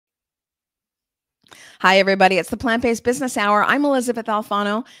Hi, everybody. It's the Plant-Based Business Hour. I'm Elysabeth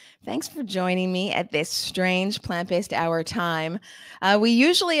Alfano. Thanks for joining me at this strange plant-based hour time. We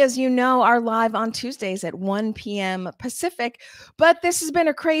usually, as you know, are live on Tuesdays at 1 p.m. Pacific, but this has been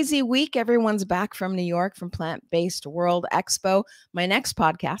a crazy week. Everyone's back from New York from Plant-Based World Expo. My next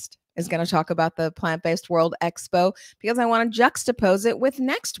podcast is going to talk about the Plant-Based World Expo because I want to juxtapose it with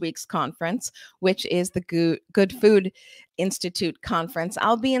next week's conference, which is the Good Food Institute conference.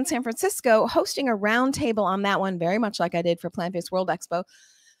 I'll be in San Francisco hosting a roundtable on that one, very much like I did for Plant-Based World Expo.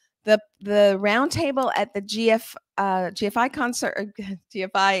 The roundtable at the GFI concert,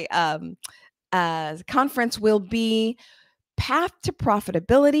 GFI conference will be path to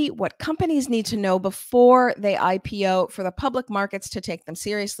profitability, what companies need to know before they IPO for the public markets to take them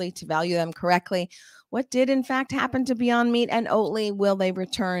seriously, to value them correctly. What did in fact happen to Beyond Meat and Oatly? Will they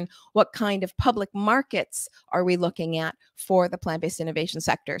return? What kind of public markets are we looking at for the plant-based innovation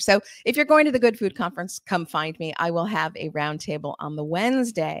sector? So if you're going to the Good Food Conference, come find me. I will have a roundtable on the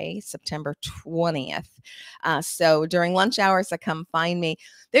Wednesday, September 20th. So during lunch hours, come find me.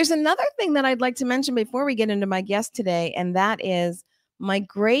 There's another thing that I'd like to mention before we get into my guest today, and that is my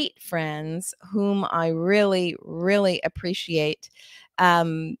great friends whom I really, really appreciate.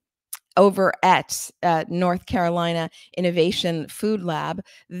 Over at North Carolina Innovation Food Lab.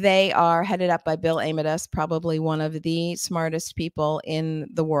 They are headed up by Bill Amadas, probably one of the smartest people in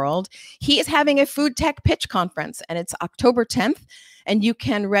the world. He is having a food tech pitch conference, and it's October 10th. And you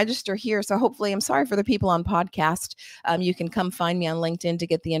can register here. So hopefully, I'm sorry for the people on podcast. You can come find me on LinkedIn to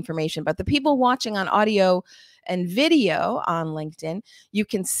get the information. But the people watching on audio and video on LinkedIn, you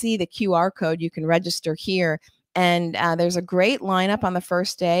can see the QR code. You can register here. And there's a great lineup on the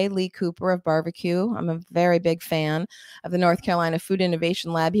first day. Lee Cooper of Barbecue. I'm a very big fan of the North Carolina Food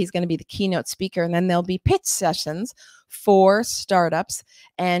Innovation Lab. He's going to be the keynote speaker. And then there'll be pitch sessions for startups.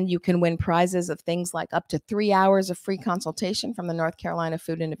 And you can win prizes of things like up to 3 hours of free consultation from the North Carolina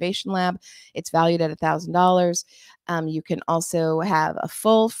Food Innovation Lab. It's valued at $1,000. You can also have a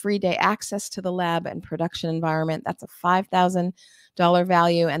full free day access to the lab and production environment. That's a $5,000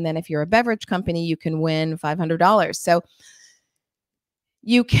 value. And then if you're a beverage company, you can win $500. So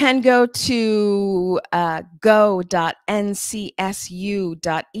you can go to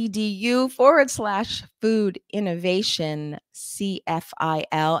go.ncsu.edu/food innovation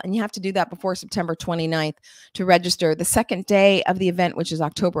CFIL. And you have to do that before September 29th to register. The second day of the event, which is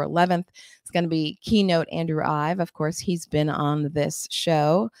October 11th, is going to be keynote Andrew Ive. Of course, he's been on this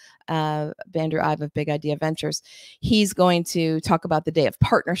show, Andrew Ive of Big Idea Ventures. He's going to talk about the day of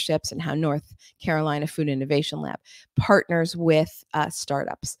partnerships and how North Carolina Food Innovation Lab partners with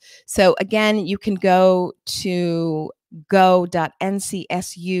startups. So again, you can go to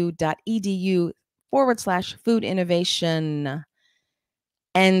go.ncsu.edu/food innovation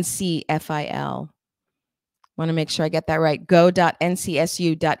NCFIL. Want to make sure I get that right.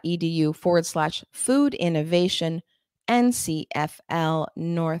 Go.ncsu.edu/food innovation NCFL,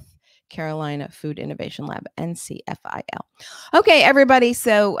 North Carolina Food Innovation Lab, NCFIL. Okay, everybody.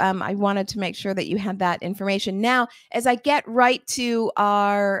 So I wanted to make sure that you had that information. Now, as I get right to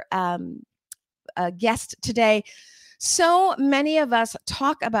our guest today, so many of us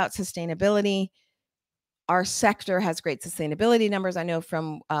talk about sustainability. Our sector has great sustainability numbers. I know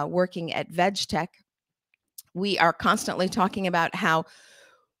from working at VegTech, we are constantly talking about how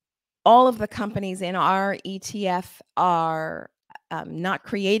all of the companies in our ETF are not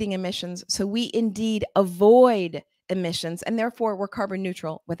creating emissions. So we indeed avoid emissions, and therefore we're carbon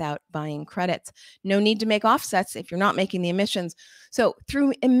neutral without buying credits. No need to make offsets if you're not making the emissions. So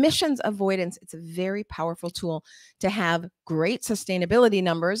through emissions avoidance, it's a very powerful tool to have great sustainability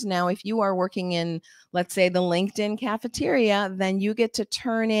numbers. Now, if you are working in, let's say, the LinkedIn cafeteria, then you get to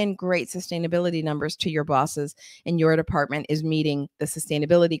turn in great sustainability numbers to your bosses, and your department is meeting the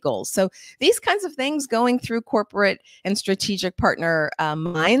sustainability goals. So these kinds of things going through corporate and strategic partner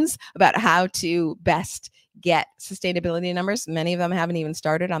minds about how to best get sustainability numbers. Many of them haven't even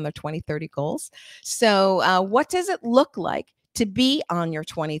started on their 2030 goals. So what does it look like to be on your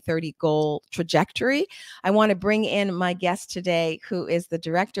 2030 goal trajectory? I want to bring in my guest today, who is the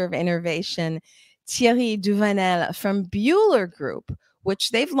Director of Innovation, Thierry Duvanel from Buhler Group,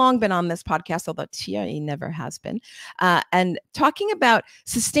 which they've long been on this podcast, although Thierry never has been, and talking about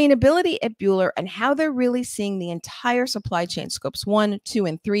sustainability at Buhler and how they're really seeing the entire supply chain, scopes 1, 2,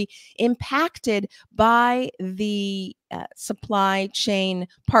 and 3, impacted by the supply chain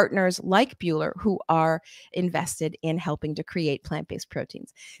partners like Buhler who are invested in helping to create plant-based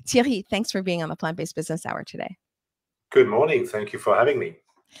proteins. Thierry, thanks for being on the Plant-Based Business Hour today. Good morning. Thank you for having me.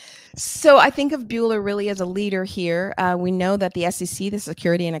 So I think of Buhler really as a leader here. We know that the SEC, the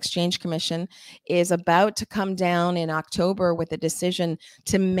Security and Exchange Commission, is about to come down in October with a decision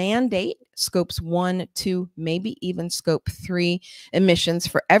to mandate scopes 1, 2, maybe even scope 3 emissions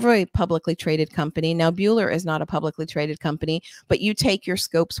for every publicly traded company. Now, Buhler is not a publicly traded company, but you take your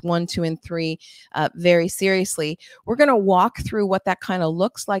scopes 1, 2, and 3 very seriously. We're going to walk through what that kind of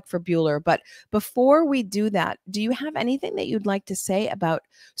looks like for Buhler. But before we do that, do you have anything that you'd like to say about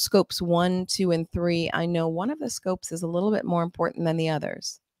scopes 1, 2, and 3? I know one of the scopes is a little bit more important than the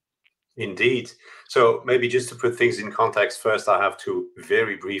others. Indeed. So maybe just to put things in context, first I have to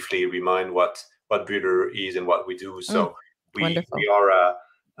very briefly remind what Buhler is and what we do. So we are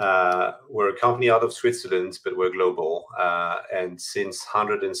we're a company out of Switzerland, but we're global. And since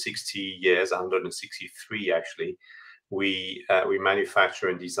 160 years, 163 actually, we manufacture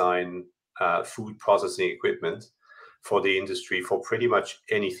and design food processing equipment for the industry for pretty much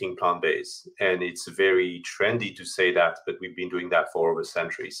anything plant-based. And it's very trendy to say that, but we've been doing that for over a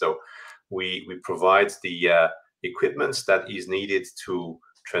century. So we provide the equipment that is needed to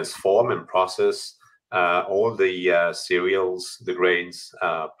transform and process all the cereals, the grains,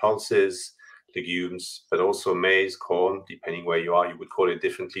 pulses, legumes, but also maize, corn, depending where you are, you would call it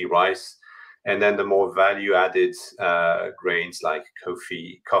differently, rice. And then the more value-added grains like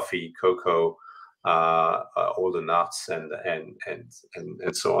coffee, cocoa, all the nuts and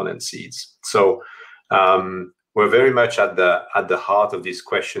so on, and seeds. So we're very much at the heart of this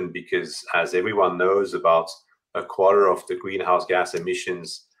question because, as everyone knows, about a quarter of the greenhouse gas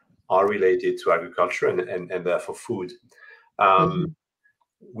emissions are related to agriculture and therefore food.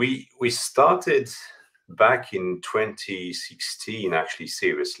 We started back in 2016, actually,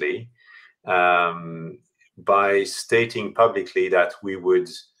 seriously, by stating publicly that we would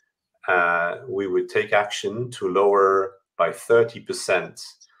take action to lower by 30%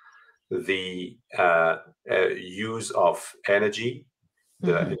 the use of energy,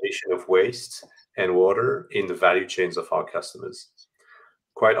 the emission of waste and water in the value chains of our customers.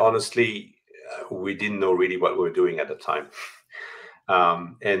 Quite honestly, we didn't know really what we were doing at the time.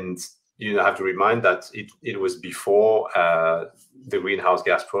 And you have to remind that it was before the greenhouse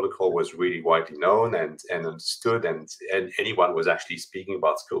gas protocol was really widely known and understood, and anyone was actually speaking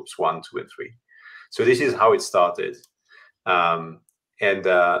about scopes 1, 2, and 3. So this is how it started. And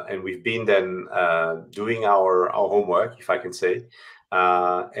we've been then doing our homework, if I can say,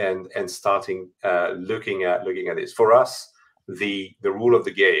 and starting looking at this. For us, the rule of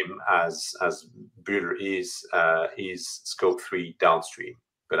the game, as Buhler is scope 3 downstream.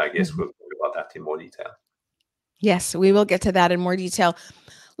 But I guess we'll talk about that in more detail. Yes, we will get to that in more detail.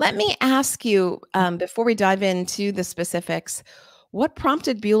 Let me ask you, before we dive into the specifics, what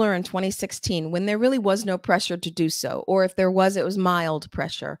prompted Buhler in 2016, when there really was no pressure to do so, or if there was, it was mild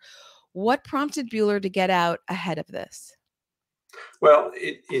pressure? What prompted Buhler to get out ahead of this? Well,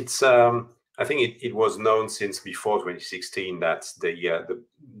 it's I think it was known since before 2016 that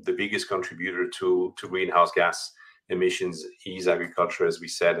the biggest contributor to greenhouse gas emissions is agriculture, as we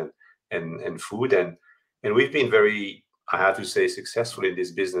said, and food, and we've been very, I have to say, successful in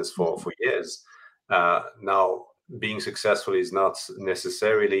this business for years. Now, being successful is not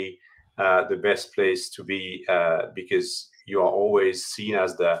necessarily the best place to be because you are always seen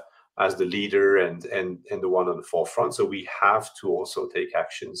as the leader and the one on the forefront. So we have to also take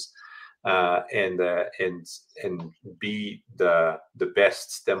actions and be the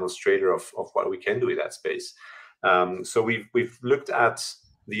best demonstrator of what we can do in that space. So we've looked at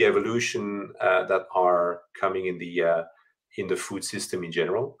the evolution that are coming in the food system in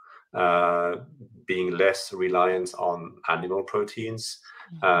general, being less reliant on animal proteins,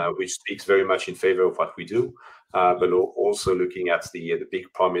 which speaks very much in favor of what we do, but also looking at the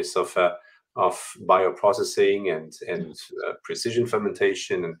big promise of bioprocessing and precision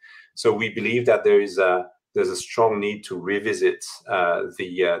fermentation. And so we believe that there's a strong need to revisit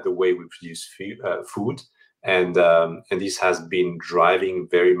the way we produce food, and this has been driving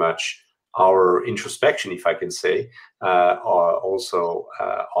very much our introspection, if I can say, also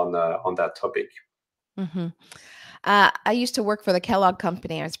on that topic. I used to work for the Kellogg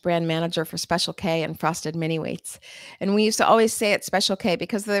Company. I was brand manager for Special K and Frosted Mini Wheats. And we used to always say at Special K,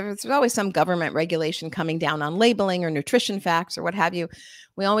 because there's always some government regulation coming down on labeling or nutrition facts or what have you,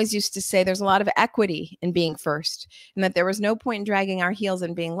 we always used to say there's a lot of equity in being first, and that there was no point in dragging our heels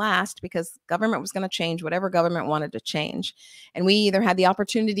and being last, because government was going to change whatever government wanted to change. And we either had the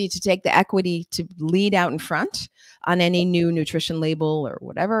opportunity to take the equity to lead out in front on any new nutrition label or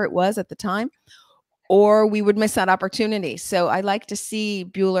whatever it was at the time, or we would miss that opportunity. So I like to see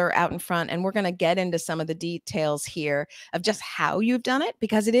Buhler out in front, and we're going to get into some of the details here of just how you've done it,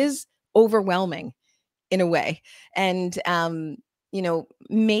 because it is overwhelming in a way. And, you know,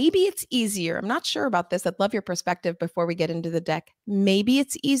 maybe it's easier. I'm not sure about this. I'd love your perspective before we get into the deck. Maybe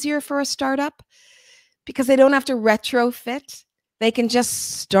it's easier for a startup because they don't have to retrofit. They can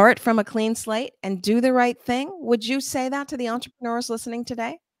just start from a clean slate and do the right thing. Would you say that to the entrepreneurs listening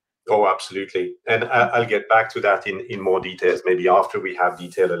today? Oh, absolutely. And I'll get back to that in more details, maybe after we have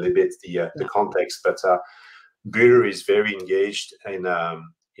detailed a little bit the context. But Buhler is very engaged in a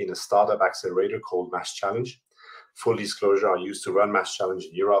startup accelerator called Mass Challenge. Full disclosure, I used to run Mass Challenge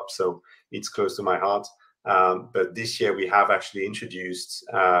in Europe, so it's close to my heart. But this year we have actually introduced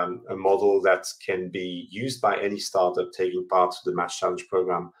a model that can be used by any startup taking part in the Mass Challenge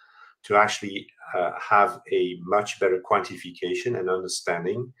program to actually have a much better quantification and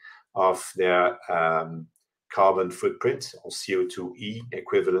understanding of their carbon footprint, or CO2e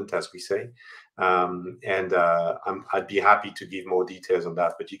equivalent, as we say. I'd be happy to give more details on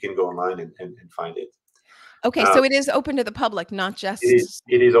that, but you can go online and find it. Okay, so it is open to the public, not just...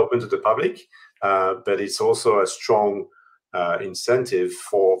 It is open to the public, but it's also a strong incentive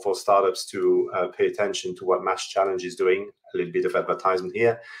for startups to pay attention to what Mass Challenge is doing. A little bit of advertisement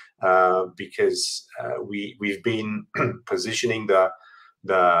here, because we've been positioning the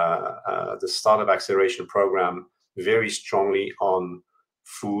startup acceleration program very strongly on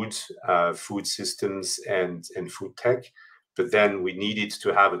food systems and food tech. But then we needed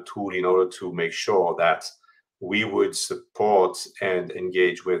to have a tool in order to make sure that we would support and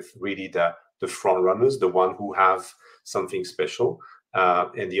engage with really the front runners, the one who have something special.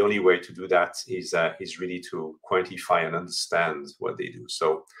 And the only way to do that is really to quantify and understand what they do.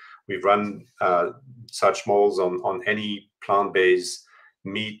 So we've run such models on any plant-based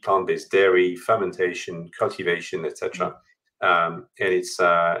meat, plant-based dairy, fermentation, cultivation, etc. And it's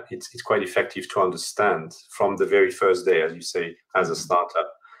quite effective to understand from the very first day, as you say, as a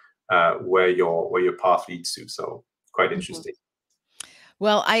startup, where your path leads to. So quite interesting.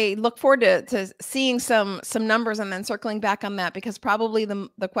 Well, I look forward to seeing some numbers and then circling back on that, because probably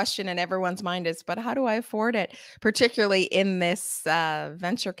the question in everyone's mind is, but how do I afford it? Particularly in this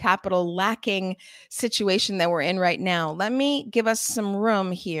venture capital lacking situation that we're in right now. Let me give us some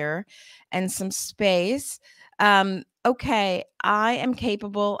room here and some space. Okay, I am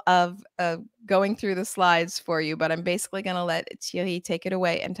capable of going through the slides for you, but I'm basically going to let Thierry take it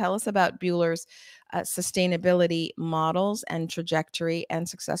away and tell us about Buhler's sustainability models and trajectory and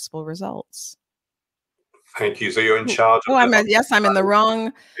successful results. Thank you. So you're in charge. Oh, yes, I'm in the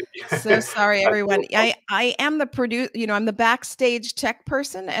wrong. So sorry, everyone. I am the I'm the backstage tech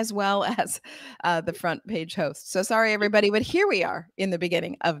person as well as the front page host. So sorry, everybody, but here we are in the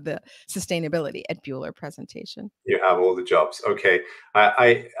beginning of the sustainability at Buhler presentation. You have all the jobs. Okay.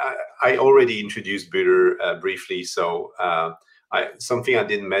 I already introduced Buhler briefly. So something I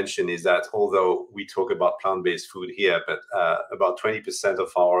didn't mention is that although we talk about plant-based food here, but about 20%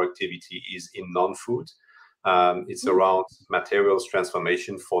 of our activity is in non-food. It's around materials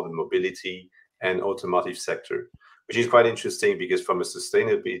transformation for the mobility and automotive sector, which is quite interesting because from a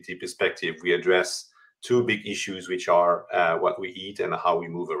sustainability perspective, we address two big issues, which are what we eat and how we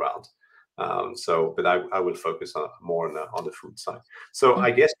move around. But I will focus more on the food side. So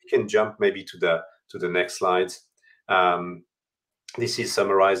I guess we can jump maybe to the next slide. This is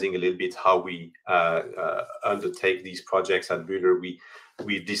summarizing a little bit how we undertake these projects at Buhler.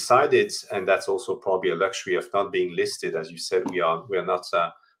 We've decided, and that's also probably a luxury of not being listed. As you said, we are not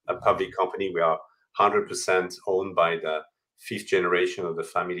a public company. We are 100% owned by the 5th generation of the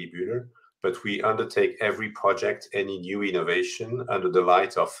family Buhler. But we undertake every project, any new innovation, under the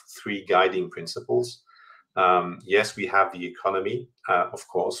light of 3 guiding principles. Yes, we have the economy. Of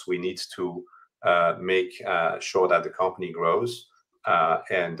course, we need to make sure that the company grows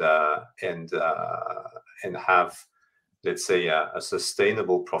and have, let's say, a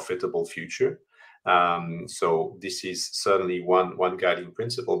sustainable, profitable future. So this is certainly one guiding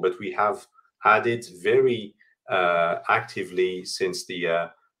principle. But we have added very actively since the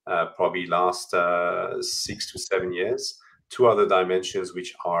probably last 6 to 7 years, 2 other dimensions,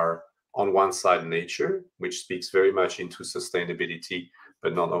 which are on one side nature, which speaks very much into sustainability,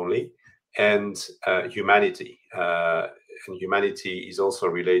 but not only, and humanity. And humanity is also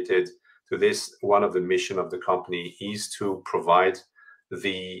related to this. One of the mission of the company is to provide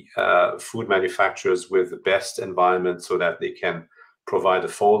the food manufacturers with the best environment so that they can provide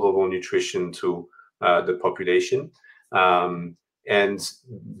affordable nutrition to the population. And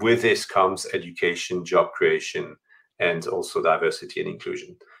with this comes education, job creation, and also diversity and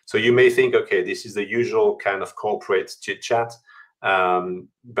inclusion. So you may think, okay, this is the usual kind of corporate chit chat,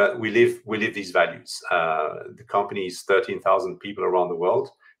 but we live these values. The company is 13,000 people around the world.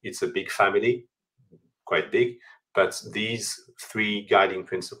 It's a big family, quite big, but these 3 guiding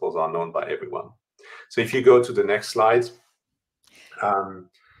principles are known by everyone. So if you go to the next slide,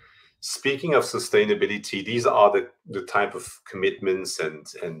 speaking of sustainability, these are the type of commitments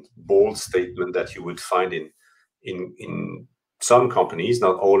and bold statement that you would find in some companies,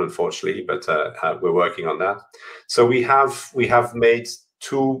 not all, unfortunately, but we're working on that. So we have made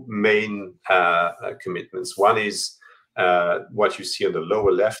 2 main commitments. One is what you see on the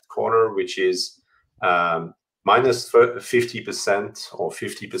lower left corner, which is minus 50% or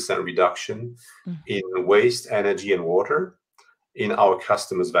 50% reduction in waste, energy, and water in our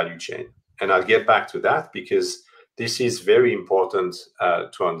customers' value chain. And I'll get back to that because this is very important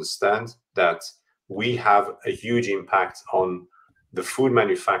to understand that we have a huge impact on the food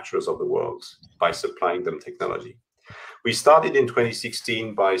manufacturers of the world by supplying them technology. We started in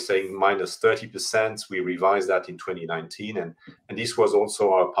 2016 by saying minus 30%. We revised that in 2019, and this was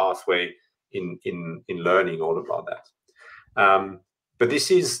also our pathway in learning all about that. But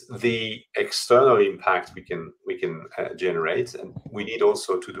this is the external impact we can generate, and we need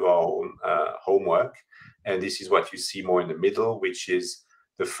also to do our own homework. And this is what you see more in the middle, which is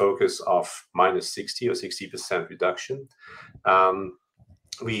the focus of minus 60 or 60% reduction.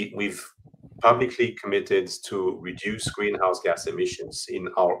 We've publicly committed to reduce greenhouse gas emissions in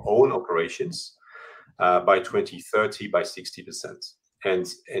our own operations by 2030 by 60%. And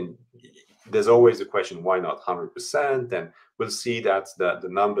there's always a question, why not 100%? And we'll see that the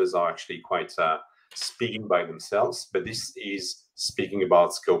numbers are actually quite speaking by themselves, but this is speaking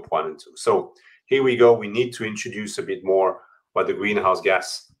about scope 1 and 2. So here we go. We need to introduce a bit more what the greenhouse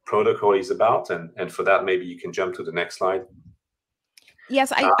gas protocol is about. And for that, maybe you can jump to the next slide.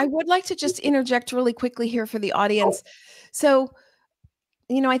 Yes, I would like to just interject really quickly here for the audience. So,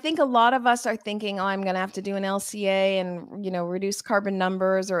 I think a lot of us are thinking, oh, I'm going to have to do an LCA and, reduce carbon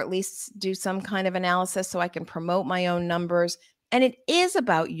numbers, or at least do some kind of analysis so I can promote my own numbers. And it is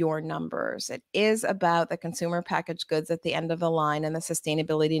about your numbers. It is about the consumer packaged goods at the end of the line and the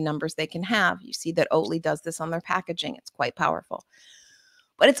sustainability numbers they can have. You see that Oatly does this on their packaging. It's quite powerful.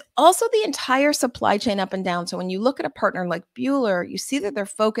 But it's also the entire supply chain up and down. So when you look at a partner like Buhler, you see that they're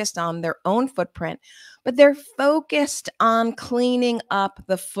focused on their own footprint, but they're focused on cleaning up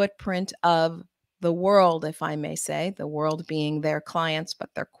the footprint of the world, if I may say, the world being their clients, but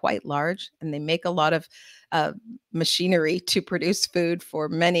they're quite large and they make a lot of machinery to produce food for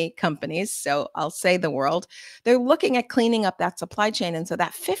many companies. So I'll say the world. They're looking at cleaning up that supply chain. And so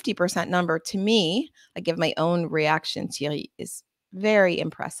that 50% number, to me, I give my own reaction, Thierry, is very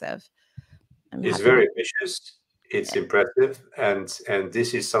impressive. It's very ambitious. It's impressive. And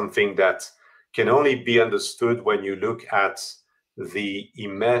this is something that can only be understood when you look at the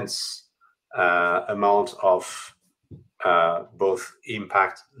immense amount of both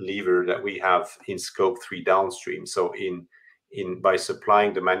impact lever that we have in scope 3 downstream. So by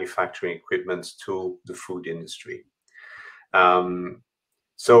supplying the manufacturing equipment to the food industry. And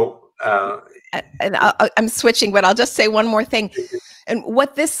I'm switching, but I'll just say one more thing. And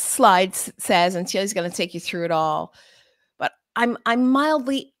what this slide says, and Thierry's going to take you through it all, but I'm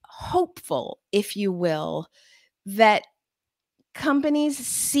mildly hopeful, if you will, that companies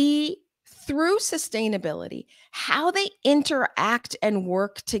see through sustainability how they interact and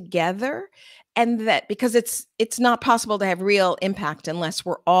work together, and that because it's not possible to have real impact unless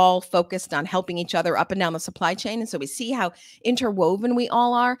we're all focused on helping each other up and down the supply chain. And so we see how interwoven we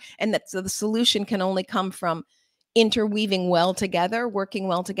all are, and that so the solution can only come from interweaving well together, working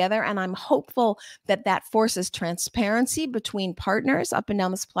well together. And I'm hopeful that that forces transparency between partners up and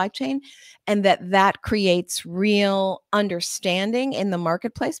down the supply chain, and that creates real understanding in the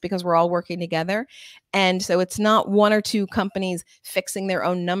marketplace because we're all working together. And so it's not one or two companies fixing their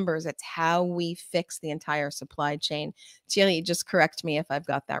own numbers. It's how we fix the entire supply chain. Thierry, just correct me if I've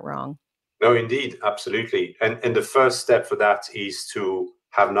got that wrong. No, indeed. Absolutely. And the first step for that is to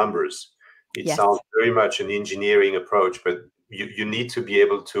have numbers. It sounds very much an engineering approach, but you need to be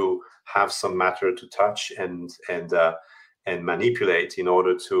able to have some matter to touch and manipulate in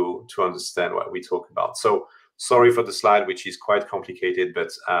order to understand what we talk about. So sorry for the slide, which is quite complicated, but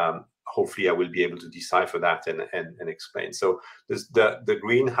hopefully I will be able to decipher that and explain. So the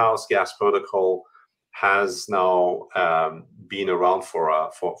greenhouse gas protocol has now been around for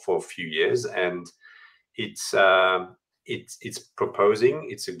a few years, and it's proposing,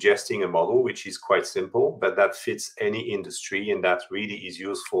 it's suggesting a model which is quite simple, but that fits any industry, and that really is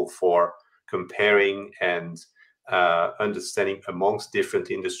useful for comparing and understanding amongst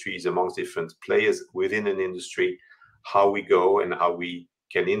different industries, amongst different players within an industry, how we go and how we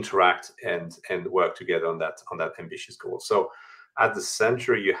can interact and work together on that ambitious goal. So at the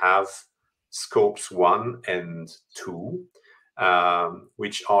center, you have scopes 1 and 2,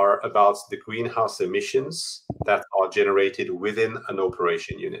 which are about the greenhouse emissions that are generated within an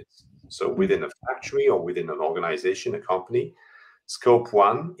operation unit. So within a factory or within an organization, a company. Scope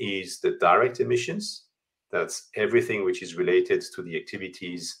 1 is the direct emissions. That's everything which is related to the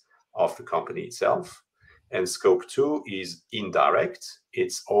activities of the company itself. And scope 2 is indirect.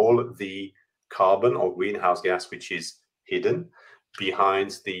 It's all the carbon or greenhouse gas which is hidden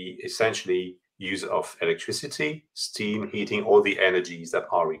behind the essentially use of electricity, steam, heating, all the energies that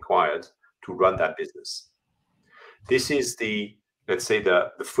are required to run that business. This is the, let's say,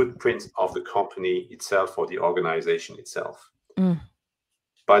 the footprint of the company itself or the organization itself.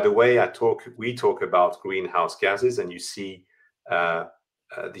 By the way, we talk about greenhouse gases, and you see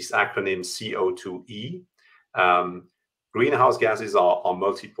this acronym CO2e. Greenhouse gases are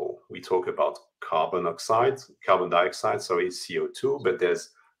multiple. We talk about carbon dioxide, so it's CO2, but there's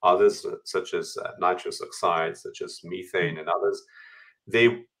others such as nitrous oxide, such as methane and others.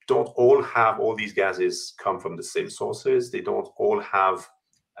 They don't all have, all these gases come from the same sources. They don't all have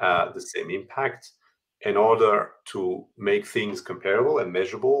the same impact. In order to make things comparable and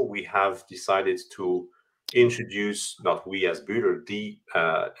measurable, we have decided to introduce, not we as Buhler, the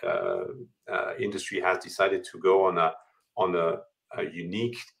industry has decided to go on a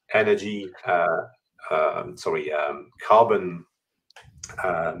unique energy, carbon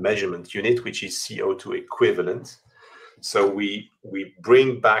measurement unit, which is CO2 equivalent. So we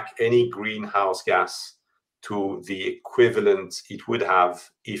bring back any greenhouse gas to the equivalent it would have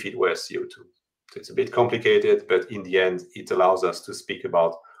if it were CO2. So it's a bit complicated, but in the end, it allows us to speak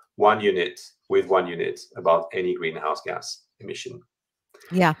about one unit about any greenhouse gas emission.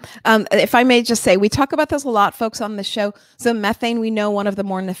 Yeah. If I may just say, we talk about this a lot, folks, on the show. So methane, we know, one of the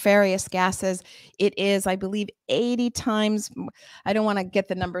more nefarious gases. It is, I believe, 80 times, I don't want to get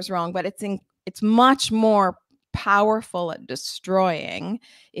the numbers wrong, but it's much more powerful at destroying,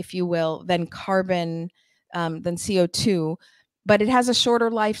 if you will, than carbon, than CO2. But it has a shorter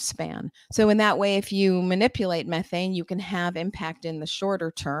lifespan. So in that way, if you manipulate methane, you can have impact in the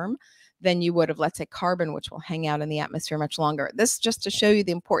shorter term than you would have, let's say, carbon, which will hang out in the atmosphere much longer. This just to show you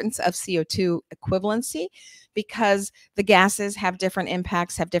the importance of CO2 equivalency, because the gases have different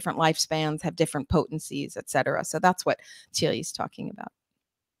impacts, have different lifespans, have different potencies, etc. So that's what Thierry is talking about.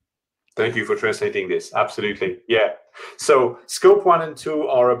 Thank you for translating this. Absolutely. Yeah. So scope 1 and 2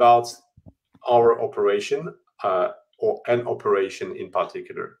 are about our operation, or an operation in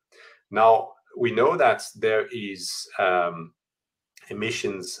particular. Now, we know that there is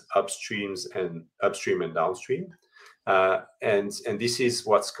emissions upstream and downstream. And this is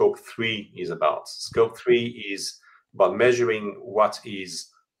what scope 3 is about. Scope 3 is about measuring what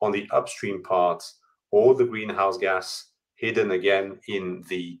is on the upstream part, all the greenhouse gas hidden again in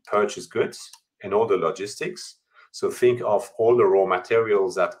the purchased goods and all the logistics. So think of all the raw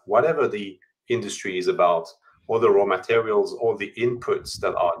materials that, whatever the industry is about, all the raw materials, all the inputs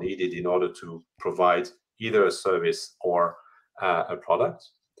that are needed in order to provide either a service or a product.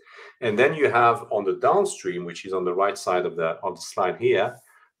 And then you have on the downstream, which is on the right side of the slide here,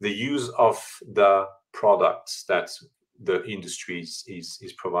 the use of the products that the industry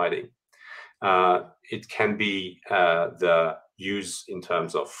is providing. It can be the use in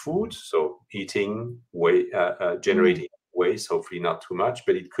terms of food, so eating, generating waste, hopefully not too much,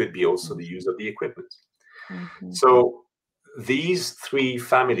 but it could be also the use of the equipment. So these three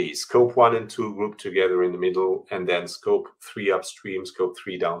families, scope 1 and 2 grouped together in the middle, and then scope 3 upstream, scope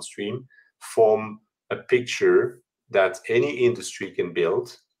 3 downstream, form a picture that any industry can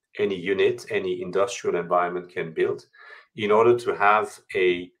build, any unit, any industrial environment can build, in order to have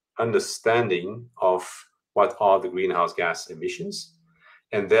a understanding of what are the greenhouse gas emissions,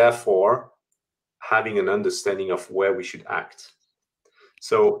 and therefore having an understanding of where we should act.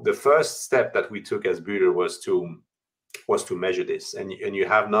 So the first step that we took as Buhler was to measure this, and you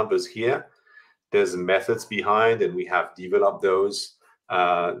have numbers here. There's methods behind, and we have developed those.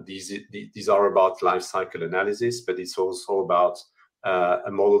 These are about life cycle analysis, but it's also about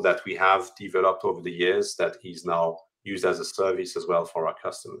a model that we have developed over the years that is now used as a service as well for our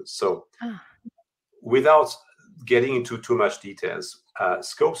customers. So without getting into too much details,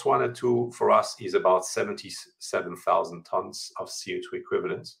 scopes 1 and 2 for us is about 77,000 tons of CO2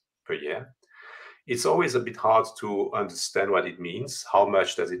 equivalent per year. It's always a bit hard to understand what it means. How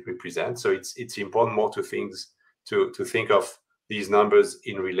much does it represent? So it's important more to think of these numbers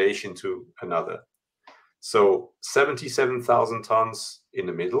in relation to another. So 77,000 tons in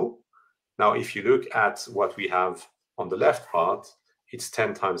the middle. Now, if you look at what we have on the left part, it's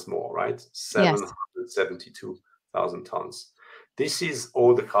 10 times more, right? 772,000 tons. This is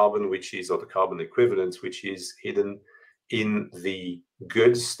all the carbon, or the carbon equivalent, which is hidden in the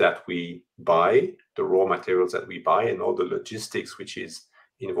goods that we buy, the raw materials that we buy, and all the logistics which is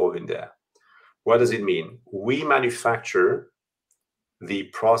involved in there. What does it mean? We manufacture the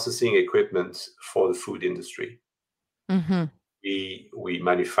processing equipment for the food industry. Mm-hmm. We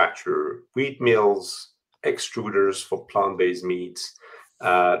manufacture wheat mills, extruders for plant-based meats,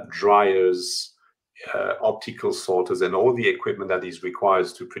 dryers, optical sorters, and all the equipment that is required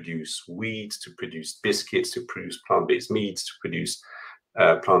to produce wheat, to produce biscuits, to produce plant-based meats, to produce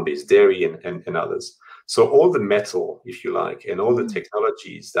plant-based dairy, and others. So all the metal, if you like, and all the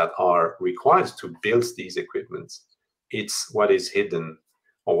technologies that are required to build these equipments, it's what is hidden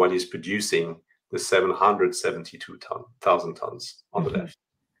or what is producing the 772,000 tons on the left.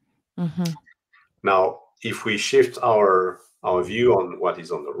 Mm-hmm. Now, if we shift our view on what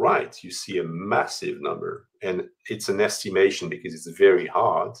is on the right, you see a massive number, and it's an estimation because it's very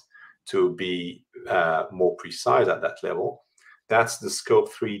hard to be more precise at that level. That's the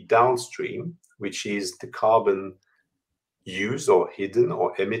scope 3 downstream, which is the carbon used or hidden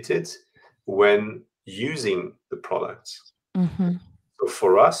or emitted when using the products. Mm-hmm. So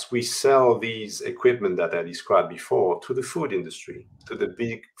for us, we sell these equipment that I described before to the food industry, to the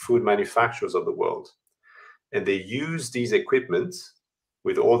big food manufacturers of the world. And they use these equipment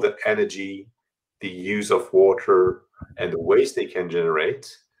with all the energy, the use of water, and the waste they can generate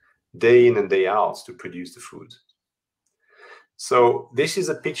day in and day out to produce the food. So this is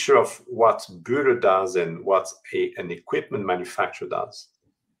a picture of what Buhler does and what an equipment manufacturer does.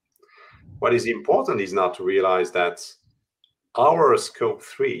 What is important is now to realize that our scope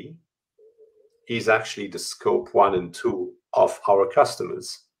 3 is actually the scope 1 and 2 of our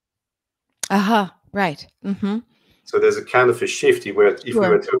customers. Right. Mm-hmm. So there's a kind of a shift where if we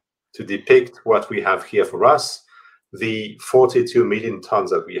were to depict what we have here for us, the 42 million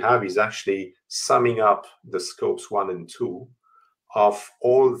tons that we have is actually summing up the scopes 1 and 2 of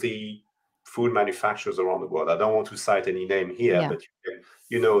all the food manufacturers around the world. I don't want to cite any name here, but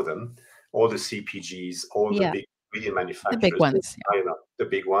you know them. All the CPGs, all the big ingredient manufacturers, the big ones, the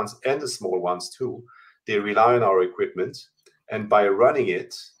big ones and the small ones too. They rely on our equipment, and by running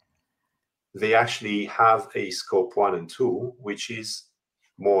it, they actually have a scope 1 and 2, which is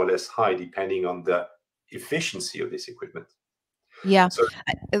more or less high depending on the efficiency of this equipment. Yeah. So,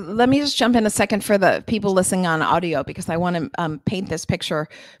 let me just jump in a second for the people listening on audio, because I want to paint this picture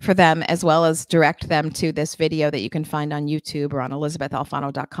for them, as well as direct them to this video that you can find on YouTube or on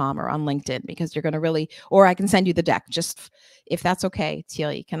ElisabethAlfano.com or on LinkedIn, because you're going to really, or I can send you the deck, just if that's okay.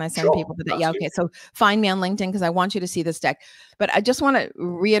 Thierry, can I send people to that? Yeah. Okay. So find me on LinkedIn, because I want you to see this deck. But I just want to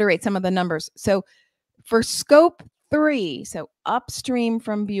reiterate some of the numbers. So for scope 3, so upstream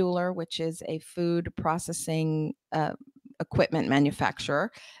from Buhler, which is a food processing equipment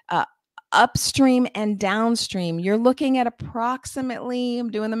manufacturer, upstream and downstream, you're looking at approximately,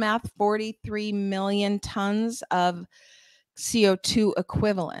 I'm doing the math, 43 million tons of CO2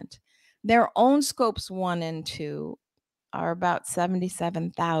 equivalent. Their own scopes 1 and 2 are about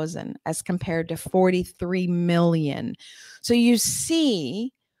 77,000 as compared to 43 million. So you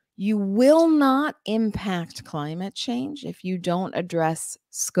see, you will not impact climate change if you don't address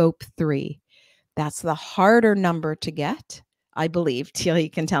scope 3. That's the harder number to get, I believe. Thierry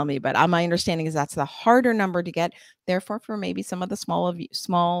can tell me, but my understanding is that's the harder number to get. Therefore, for maybe some of the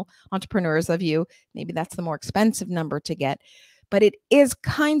small entrepreneurs of you, maybe that's the more expensive number to get. But it is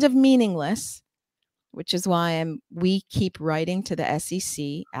kind of meaningless, which is why we keep writing to the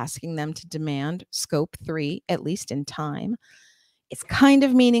SEC, asking them to demand scope 3, at least in time. It's kind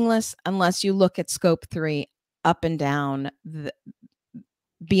of meaningless unless you look at scope 3 up and down,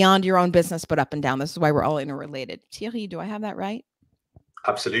 beyond your own business, but up and down. This is why we're all interrelated. Thierry, do I have that right?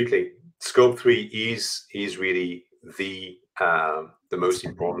 Absolutely. Scope 3 is really the most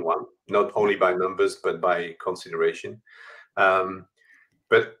important one, not only by numbers, but by consideration.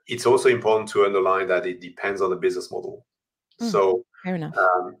 But it's also important to underline that it depends on the business model. So fair enough.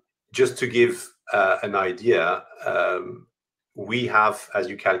 Just to give an idea, we have, as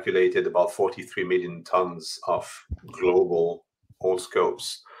you calculated, about 43 million tons of global all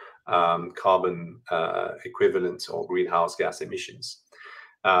scopes carbon equivalent or greenhouse gas emissions.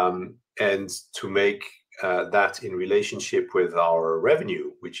 And to make that in relationship with our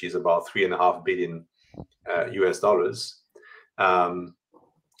revenue, which is about $3.5 billion US dollars,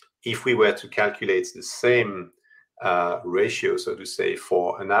 if we were to calculate the same ratio, so to say,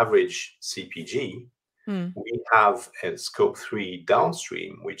 for an average CPG, we have a scope 3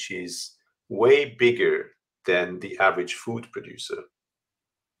 downstream, which is way bigger than the average food producer.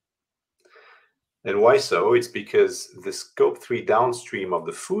 And why so? It's because the scope 3 downstream of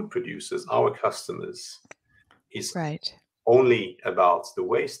the food producers, our customers, is only about the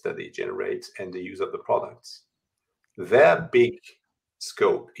waste that they generate and the use of the products. Their big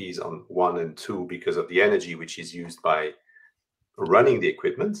scope is on 1 and 2 because of the energy which is used by running the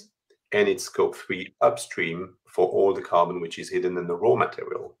equipment, and it's scope 3 upstream for all the carbon which is hidden in the raw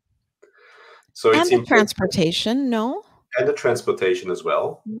material. So it's the transportation, no? And the transportation as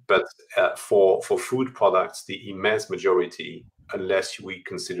well. But for food products, the immense majority, unless we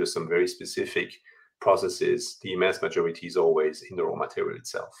consider some very specific processes, the immense majority is always in the raw material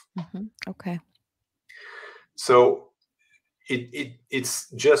itself. Okay. So it's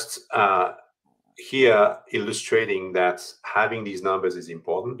just here illustrating that having these numbers is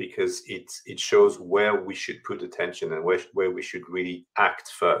important because it shows where we should put attention and where we should really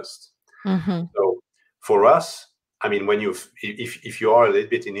act first. So for us, I mean, when if you are a little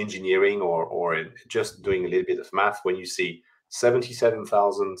bit in engineering or just doing a little bit of math, when you see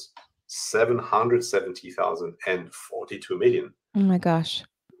 77,000, 770,000, and 42 million. Oh my gosh.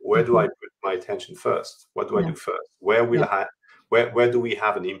 Where do I put my attention first? What do I do first? Where do we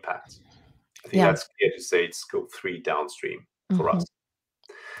have an impact? I think that's clear to say it's scope 3 downstream for us.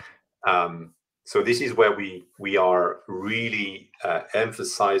 So this is where we are really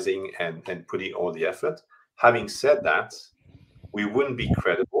emphasizing and putting all the effort. Having said that, we wouldn't be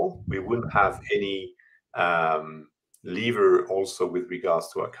credible. We wouldn't have any lever also with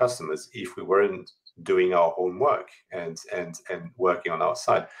regards to our customers if we weren't doing our own work and working on our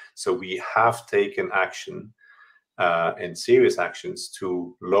side. So we have taken action and serious actions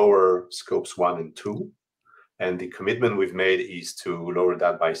to lower scopes 1 and 2. And the commitment we've made is to lower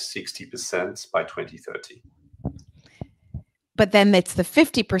that by 60% by 2030. But then it's the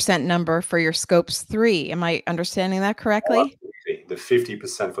 50% number for your scopes 3. Am I understanding that correctly? The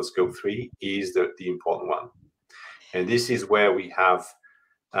 50% for scope 3 is the important one. And this is where we have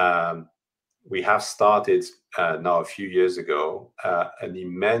started now a few years ago an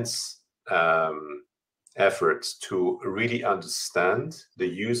immense effort to really understand the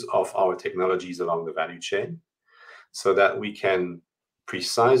use of our technologies along the value chain so that we can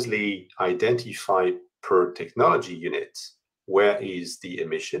precisely identify per technology unit where is the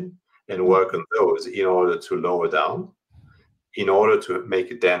emission and work on those in order to lower down, in order to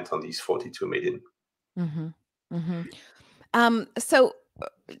make a dent on these 42 million. So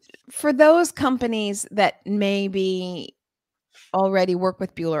for those companies that maybe already work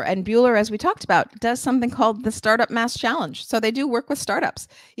with Buhler, and Buhler, as we talked about, does something called the Startup Mass Challenge. So they do work with startups,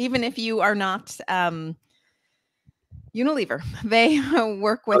 even if you are not Unilever. They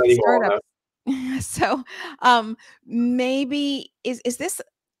work with startups. So maybe is this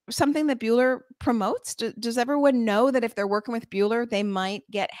something that Buhler promotes? Does everyone know that if they're working with Buhler, they might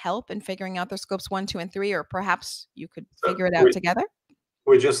get help in figuring out their scopes 1, 2, and 3, or perhaps you could figure it out together?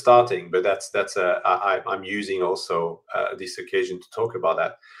 We're just starting, but I'm using also this occasion to talk about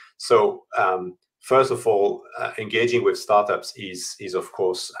that. So first of all, engaging with startups is of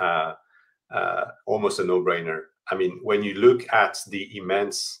course almost a no-brainer. I mean, when you look at the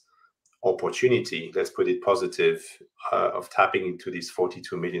immense opportunity, let's put it positive, of tapping into these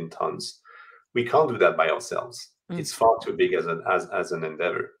 42 million tons, we can't do that by ourselves. It's far too big as an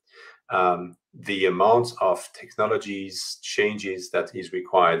endeavor. The amount of technologies changes that is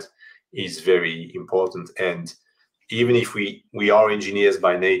required is very important. And even if we are engineers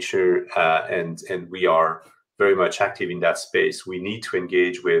by nature and we are very much active in that space, we need to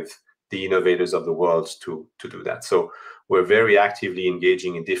engage with the innovators of the world to do that. So we're very actively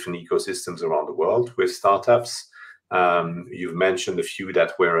engaging in different ecosystems around the world with startups. You've mentioned a few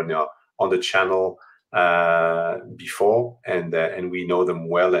that were on the channel before, and we know them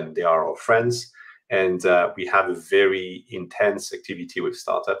well, and they are our friends. And we have a very intense activity with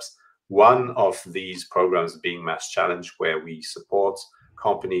startups. One of these programs being Mass Challenge, where we support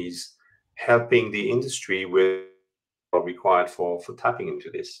companies helping the industry with what required for tapping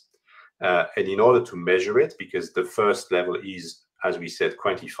into this. And in order to measure it, because the first level is, as we said,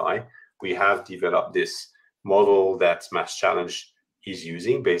 quantify, we have developed this model that Mass Challenge is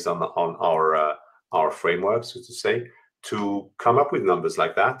using based on our framework, so to say, to come up with numbers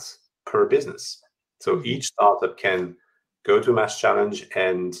like that per business. So each startup can go to Mass Challenge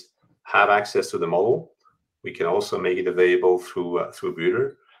and have access to the model. We can also make it available through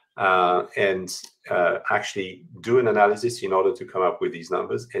Buhler and actually do an analysis in order to come up with these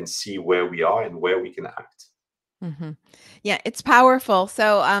numbers and see where we are and where we can act. Yeah, it's powerful.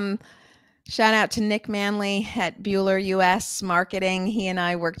 So Shout out to Nick Manley at Buhler US Marketing. He and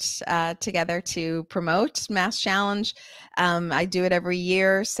I worked together to promote Mass Challenge. I do it every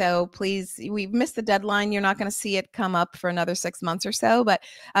year, so please, we've missed the deadline. You're not going to see it come up for another 6 months or so, but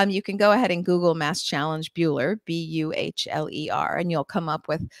you can go ahead and Google Mass Challenge Buhler, Buhler, and you'll come up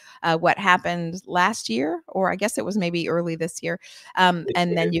with what happened last year, or I guess it was maybe early this year, and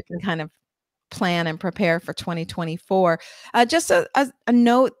then you can kind of plan and prepare for 2024. Just a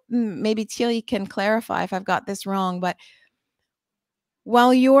note, maybe Thierry can clarify if I've got this wrong, but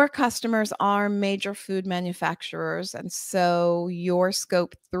while your customers are major food manufacturers, and so your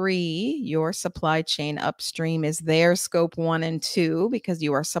scope 3, your supply chain upstream, is their scope 1 and 2 because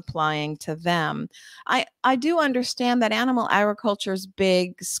you are supplying to them. I do understand that animal agriculture's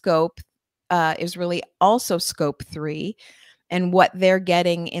big scope is really also scope 3, and what they're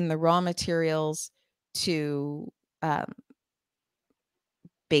getting in the raw materials to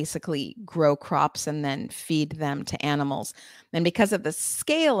basically grow crops and then feed them to animals. And because of the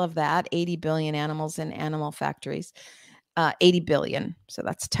scale of that, 80 billion animals in animal factories, 80 billion. So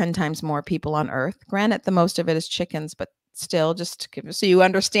that's 10 times more people on Earth. Granted, the most of it is chickens, but still, just so you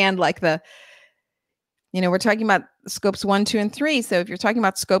understand, like we're talking about scopes 1, 2, and 3. So if you're talking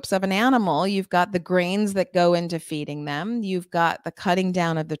about scopes of an animal, you've got the grains that go into feeding them. You've got the cutting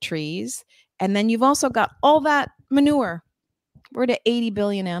down of the trees. And then you've also got all that manure. Where do 80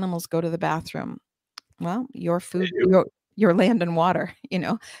 billion animals go to the bathroom? Well, your food, your land and water,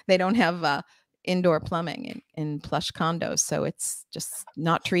 they don't have indoor plumbing in plush condos. So it's just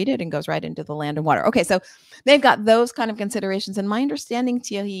not treated and goes right into the land and water. Okay, so they've got those kind of considerations. And my understanding,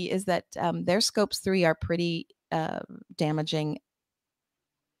 Thierry, is that their scopes 3 are pretty damaging.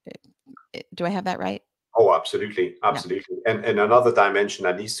 Do I have that right? Oh, absolutely. Absolutely. Yeah. And another dimension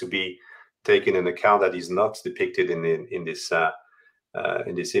that needs to be taken in account that is not depicted in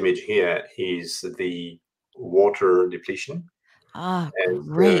this image here is the water depletion.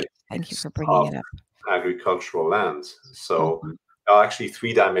 Great. Thank you for bringing it up. Agricultural land. So there are actually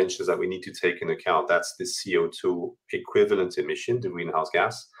 3 dimensions that we need to take into account. That's the CO2 equivalent emission, the greenhouse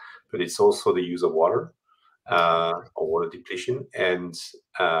gas, but it's also the use of water, or water depletion, and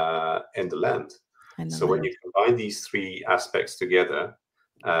the land. So when you combine these 3 aspects together,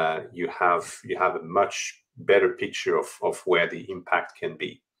 you have a much better picture of where the impact can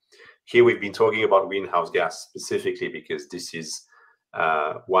be. Here we've been talking about greenhouse gas specifically because this is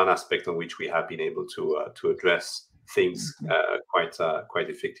one aspect on which we have been able to address things quite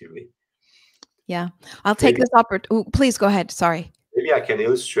effectively. Yeah, I'll take this opportunity. Please go ahead. Sorry. Maybe I can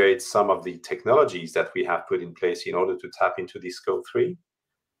illustrate some of the technologies that we have put in place in order to tap into this scope 3.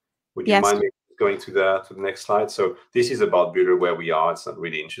 Would you mind going to the next slide? So this is about Buhler, where we are. It's not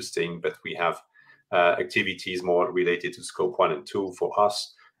really interesting, but we have activities more related to scope 1 and 2 for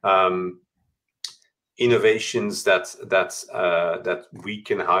us. Innovations that we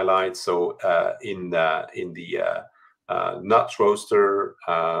can highlight. So in the nut roaster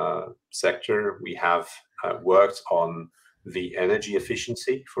sector, we have worked on the energy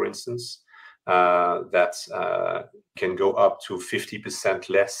efficiency, for instance, that can go up to 50%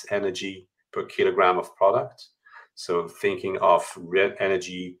 less energy per kilogram of product. So thinking of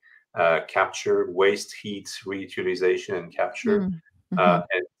energy capture, waste heat reutilization and capture,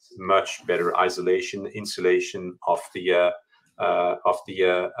 and much better isolation, insulation of the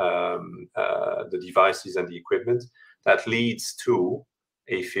devices and the equipment. That leads to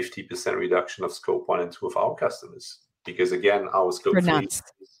a 50% reduction of scope 1 and 2 of our customers. Because again, our scope 3 is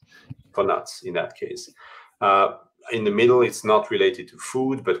for nuts in that case. In the middle, it's not related to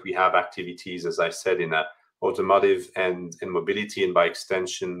food, but we have activities, as I said, in automotive and mobility, and by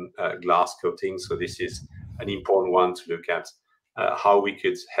extension, glass coating. So this is an important one to look at how we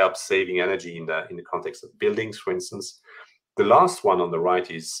could help saving energy in the context of buildings, for instance. The last one on the right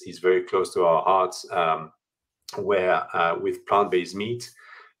is very close to our hearts, where with plant-based meat,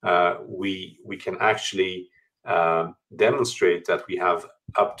 we can actually demonstrate that we have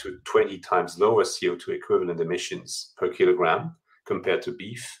up to 20 times lower CO2 equivalent emissions per kilogram compared to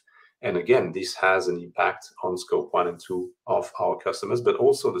beef. And again, this has an impact on scope 1 and 2 of our customers, but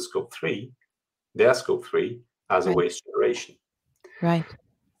also the scope 3, their scope 3 as a waste generation. Right.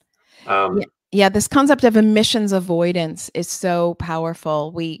 Yeah, this concept of emissions avoidance is so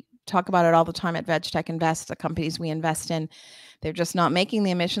powerful. We talk about it all the time at VegTech Invest, the companies we invest in. They're just not making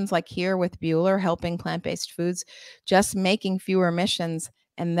the emissions like here with Buhler, helping plant-based foods, just making fewer emissions.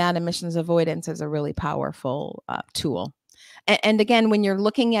 And that emissions avoidance is a really powerful tool. And again, when you're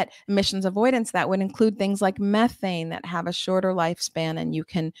looking at emissions avoidance, that would include things like methane that have a shorter lifespan, and you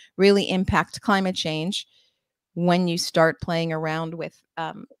can really impact climate change when you start playing around with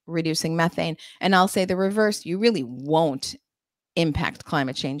reducing methane. And I'll say the reverse, you really won't impact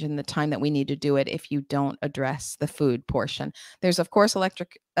climate change in the time that we need to do it if you don't address the food portion. There's, of course,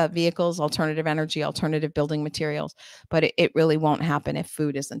 electric vehicles, alternative energy, alternative building materials, but it really won't happen if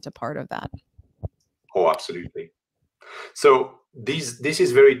food isn't a part of that. Oh, absolutely. So this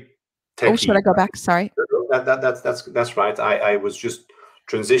is very techy. Oh, should I go back? Sorry. That's right. I was just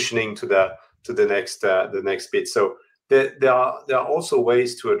transitioning to the next bit. So there are also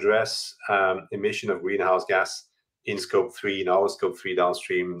ways to address emission of greenhouse gas in scope 3, in our scope 3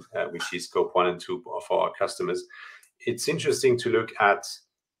 downstream, which is scope 1 and 2 for our customers. It's interesting to look at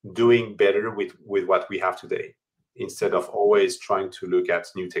doing better with what we have today, instead of always trying to look at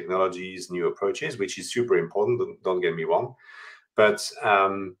new technologies, new approaches, which is super important, don't get me wrong. But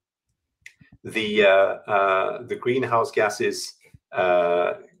the greenhouse gases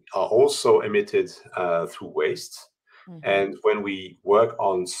are also emitted through waste. And when we work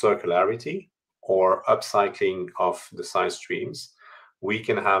on circularity or upcycling of the side streams, we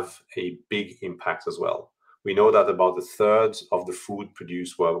can have a big impact as well. We know that about a third of the food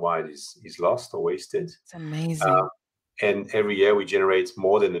produced worldwide is lost or wasted. It's amazing. And every year we generate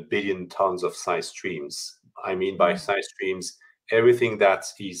more than 1 billion tons of side streams. I mean, by side streams, everything that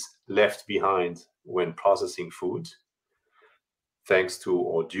is left behind when processing food, thanks to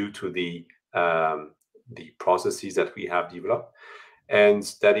or due to the processes that we have developed.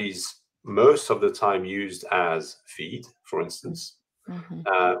 And that is most of the time used as feed, for instance,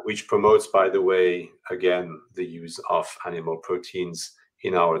 which promotes, by the way, again, the use of animal proteins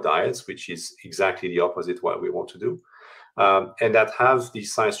in our diets, which is exactly the opposite what we want to do. And that has the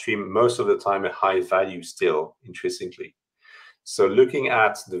side stream most of the time a high value still, intrinsically. So looking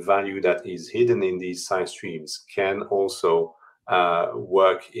at the value that is hidden in these side streams can also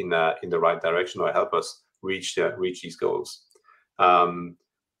work in the right direction or help us reach these goals.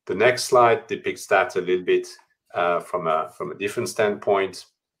 The next slide depicts that a little bit from a different standpoint.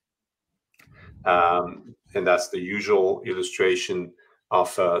 And that's the usual illustration of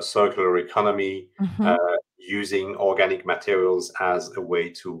circular economy, using organic materials as a way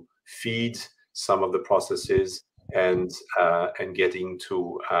to feed some of the processes and getting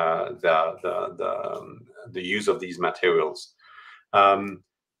to the use of these materials.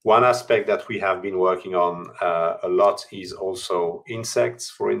 One aspect that we have been working on a lot is also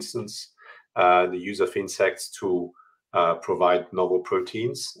insects, for instance, the use of insects to provide novel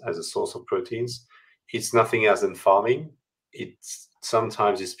proteins as a source of proteins. It's nothing as in farming. It's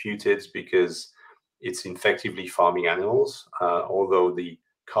sometimes disputed because it's effectively farming animals, although the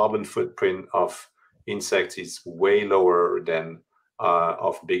carbon footprint of insects is way lower than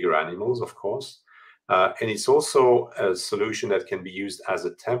of bigger animals, of course. And it's also a solution that can be used as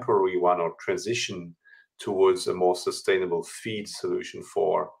a temporary one or transition towards a more sustainable feed solution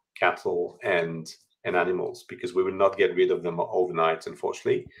for cattle and animals, because we will not get rid of them overnight,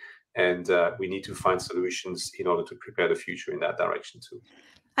 unfortunately. And we need to find solutions in order to prepare the future in that direction too.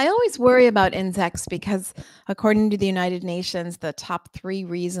 I always worry about insects because, according to the United Nations, the top 3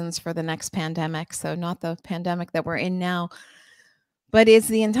 reasons for the next pandemic, so not the pandemic that we're in now, but is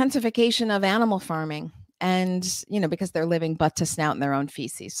the intensification of animal farming. And, because they're living butt to snout in their own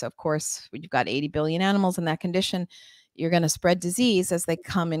feces. So, of course, when you've got 80 billion animals in that condition, you're going to spread disease as they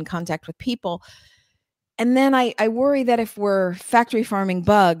come in contact with people. And then I worry that if we're factory farming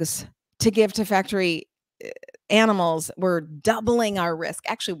bugs to give to factory animals, we're doubling our risk.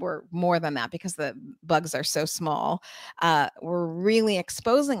 Actually, we're more than that because the bugs are so small. We're really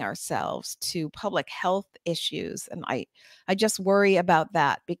exposing ourselves to public health issues. And I just worry about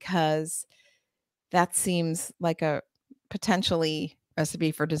that because that seems like a potentially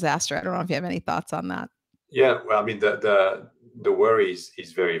recipe for disaster. I don't know if you have any thoughts on that. Yeah, well, I mean, the worry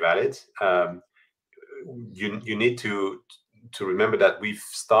is very valid. You need to remember that we've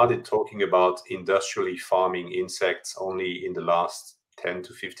started talking about industrially farming insects only in the last 10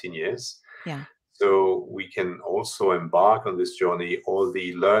 to 15 years. Yeah. So we can also embark on this journey, all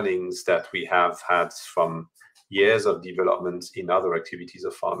the learnings that we have had from years of development in other activities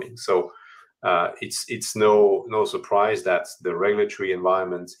of farming. So it's no surprise that the regulatory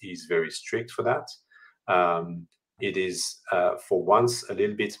environment is very strict for that. It is, for once, a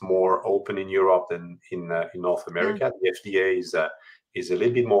little bit more open in Europe than in North America. The FDA is a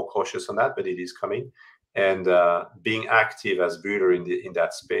little bit more cautious on that, but it is coming. And being active as Buhler in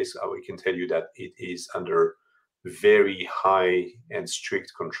that space, we can tell you that it is under very high and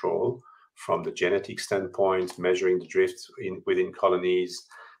strict control from the genetic standpoint, measuring the drift within colonies,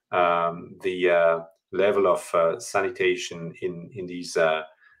 the level of sanitation in these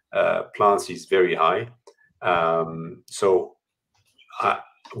plants is very high. So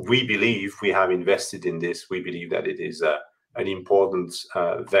we believe, we have invested in this. We believe that it is an important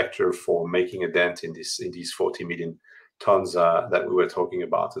vector for making a dent in these 40 million tons that we were talking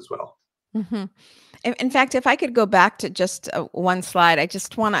about as well. Mm-hmm. In fact, if I could go back to just one slide, I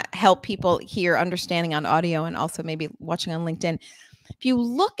just want to help people here understanding on audio and also maybe watching on LinkedIn. If you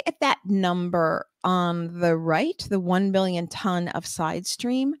look at that number on the right, the 1 billion ton of side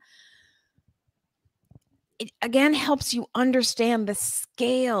stream, it again helps you understand the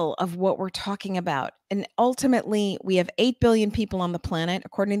scale of what we're talking about. And ultimately, we have 8 billion people on the planet.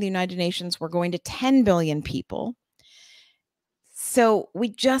 According to the United Nations, we're going to 10 billion people. So we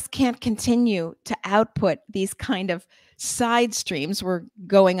just can't continue to output these kind of side streams. We're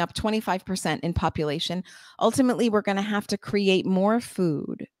going up 25% in population. Ultimately, we're going to have to create more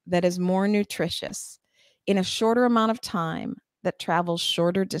food that is more nutritious in a shorter amount of time, that travels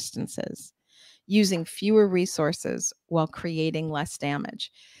shorter distances, using fewer resources while creating less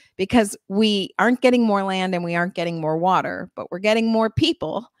damage. Because we aren't getting more land and we aren't getting more water, but we're getting more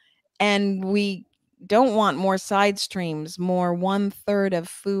people, and we don't want more side streams, more 1/3 of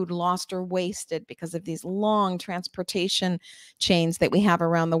food lost or wasted because of these long transportation chains that we have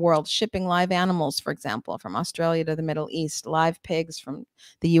around the world, shipping live animals, for example, from Australia to the Middle East, live pigs from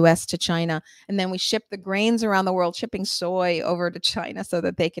the US to China. And then we ship the grains around the world, shipping soy over to China so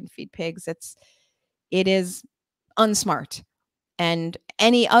that they can feed pigs. It is unsmart. And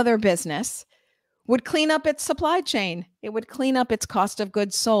any other business would clean up its supply chain. It would clean up its cost of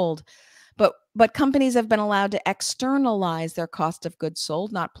goods sold. But companies have been allowed to externalize their cost of goods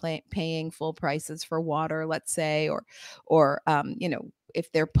sold, not paying full prices for water, let's say, or if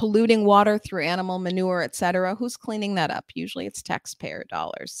they're polluting water through animal manure, et cetera, who's cleaning that up? Usually it's taxpayer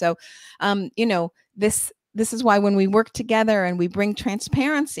dollars. So, this is why when we work together and we bring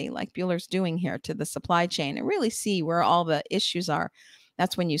transparency, like Buhler's doing here, to the supply chain and really see where all the issues are,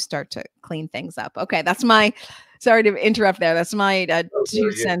 that's when you start to clean things up. Okay, that's my, sorry to interrupt there. That's my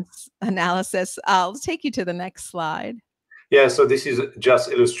 2 cents analysis. I'll take you to the next slide. Yeah, so this is just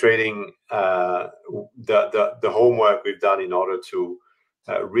illustrating the homework we've done in order to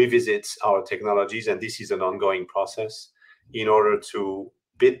revisit our technologies. And this is an ongoing process in order to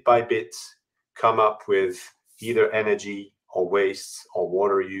bit by bit come up with either energy or waste or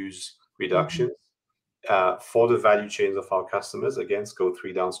water use reductions for the value chains of our customers. Again, Scope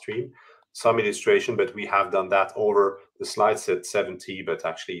 3 downstream. Some illustration, but we have done that over the slide said 70, but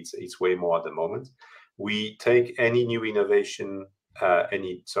actually it's way more at the moment. We take any new innovation,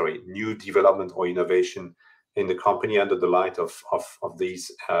 new development or innovation in the company under the light of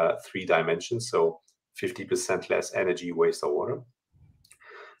these 3 dimensions. So 50% less energy, waste, or water.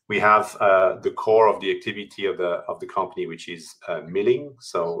 We have the core of the activity of the company, which is milling.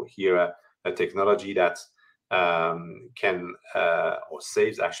 So here a technology that can or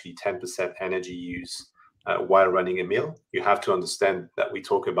saves actually 10% energy use while running a mill. You have to understand that we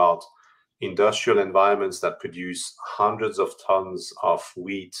talk about industrial environments that produce hundreds of tons of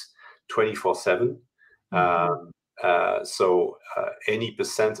wheat 24/7. So any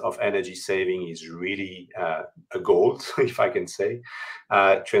percent of energy saving is really a gold, if I can say.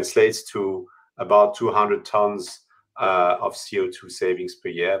 Translates to about 200 tons of CO2 savings per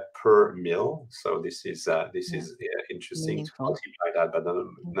year per mill. So this is interesting. Meaningful. To multiply that by the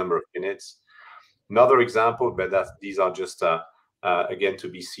number of units. Another example, but these are just again to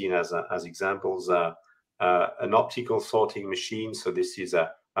be seen as examples. An optical sorting machine. So this is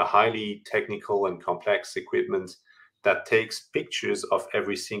a highly technical and complex equipment that takes pictures of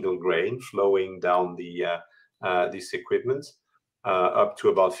every single grain flowing down this equipment, up to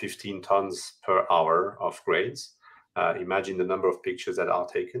about 15 tons per hour of grains. Imagine the number of pictures that are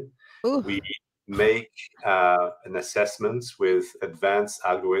taken. Ooh. We make an assessment with advanced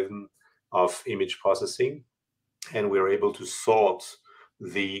algorithm of image processing, and we're able to sort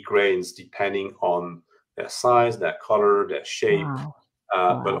the grains depending on their size, their color, their shape,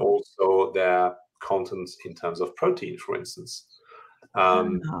 but also their contents in terms of protein, for instance.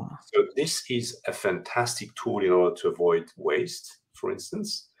 So this is a fantastic tool in order to avoid waste, for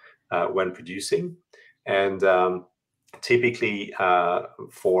instance, when producing. And typically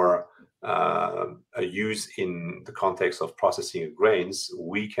for a use in the context of processing of grains,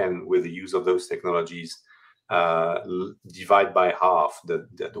 we can, with the use of those technologies, divide by half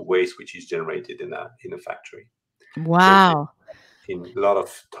the waste which is generated in a factory. Wow. So in a lot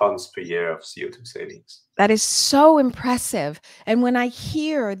of tons per year of CO2 savings. That is so impressive. And when I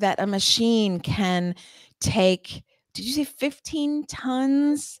hear that a machine can take, did you say 15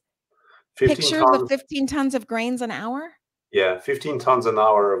 tons? 15 pictures tons. Of 15 tons of grains an hour? Yeah, 15 tons an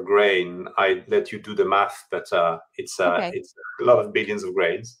hour of grain. I let you do the math, but it's a lot of billions of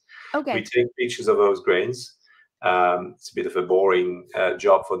grains. Okay. We take pictures of those grains. It's a bit of a boring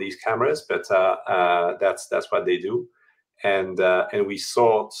job for these cameras, but that's what they do. And we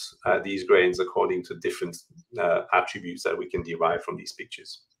sort these grains according to different attributes that we can derive from these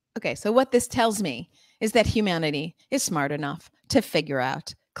pictures. Okay, so what this tells me is that humanity is smart enough to figure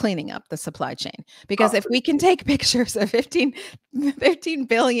out cleaning up the supply chain. Because if we can take pictures of 15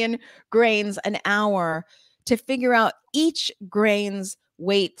 billion grains an hour to figure out each grain's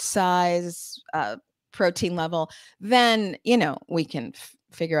weight, size, protein level, then, you know, we can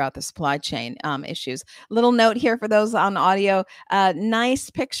figure out the supply chain issues. Little note here for those on audio, nice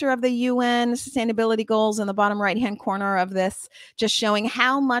picture of the UN sustainability goals in the bottom right-hand corner of this, just showing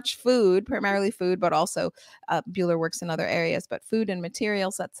how much food, primarily food, but also Buhler works in other areas, but food and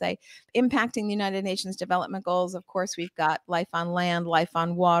materials, let's say, impacting the United Nations development goals. Of course, we've got life on land, life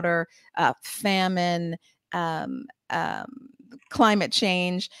on water, famine, climate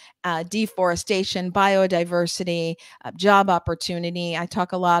change, deforestation, biodiversity, job opportunity. I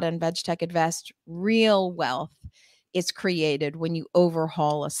talk a lot on VegTech Invest. Real wealth is created when you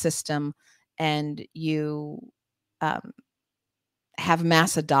overhaul a system and you have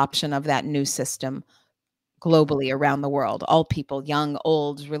mass adoption of that new system globally around the world. All people, young,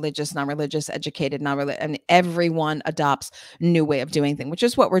 old, religious, non-religious, educated, non-religious, and everyone adopts new way of doing things, which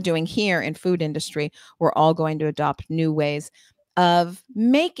is what we're doing here in food industry. We're all going to adopt new ways of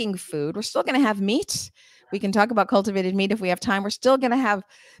making food. We're still going to have meat. We can talk about cultivated meat if we have time. We're still going to have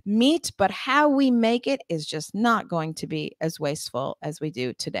meat, but how we make it is just not going to be as wasteful as we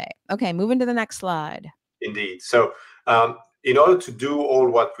do today. Okay, moving to the next slide. Indeed. So in order to do all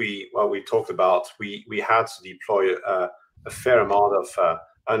what we talked about, we had to deploy a fair amount of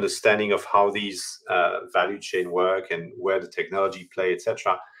understanding of how these value chain work and where the technology play,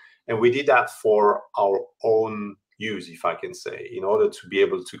 etc. And we did that for our own use, if I can say, in order to be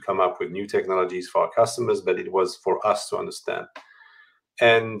able to come up with new technologies for our customers, but it was for us to understand.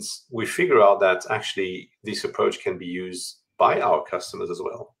 And we figure out that actually this approach can be used by our customers as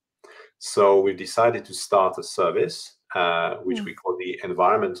well. So we decided to start a service, which we call the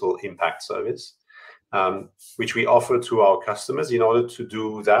Environmental Impact Service, which we offer to our customers in order to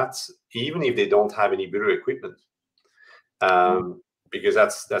do that, even if they don't have any Buhler equipment. Because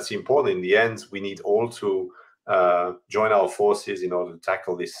that's important. In the end, we need all to join our forces in order to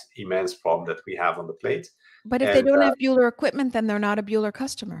tackle this immense problem that we have on the plate. But if they don't have Buhler equipment, then they're not a Buhler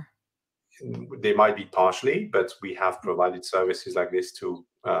customer. They might be partially, but we have provided services like this to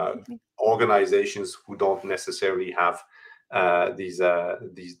organizations who don't necessarily have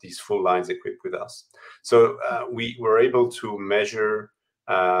these full lines equipped with us. So we were able to measure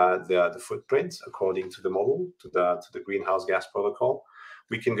the footprint according to the model, to the greenhouse gas protocol.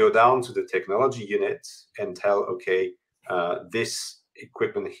 We can go down to the technology unit and tell, okay, this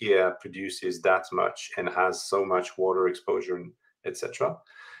equipment here produces that much and has so much water exposure, etc.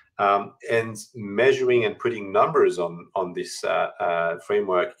 And measuring and putting numbers on this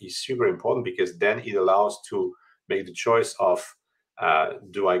framework is super important, because then it allows to make the choice of,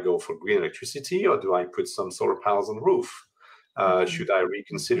 do I go for green electricity or do I put some solar panels on the roof? Should I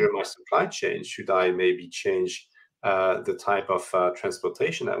reconsider my supply chain? Should I maybe change the type of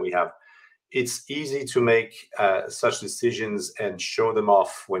transportation that we have? It's easy to make such decisions and show them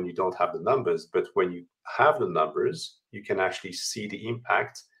off when you don't have the numbers. But when you have the numbers, you can actually see the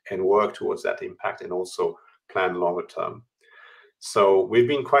impact and work towards that impact, and also plan longer term. So we've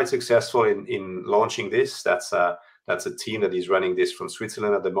been quite successful in launching this. That's a team that is running this from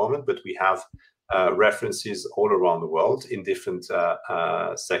Switzerland at the moment, but we have references all around the world in different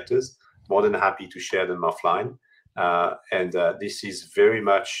sectors. More than happy to share them offline. And this is very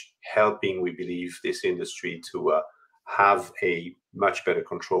much helping, we believe, this industry to have a much better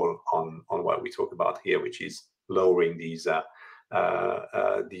control on what we talk about here, which is lowering these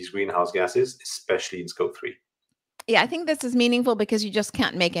greenhouse gases, especially in scope 3. Yeah, I think this is meaningful because you just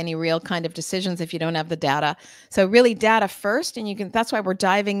can't make any real kind of decisions if you don't have the data. So really data first, and that's why we're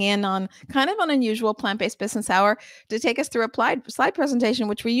diving in on kind of an unusual plant-based business hour to take us through a slide presentation,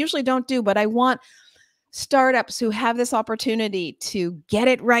 which we usually don't do, but I want startups who have this opportunity to get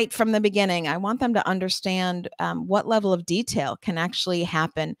it right from the beginning. I want them to understand what level of detail can actually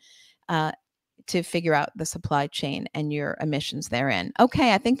happen to figure out the supply chain and your emissions therein.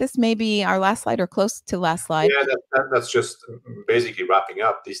 Okay, I think this may be our last slide or close to last slide. Yeah, that's just basically wrapping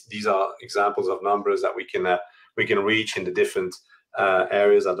up. These are examples of numbers that we can reach in the different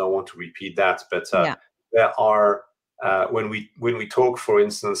areas. I don't want to repeat that, but there are when we talk, for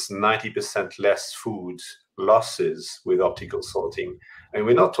instance, 90% less food losses with optical sorting, and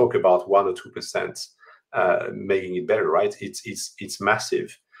we're not talking about 1 or 2% making it better, right? It's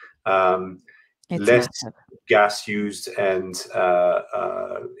massive. It's less massive. gas used, and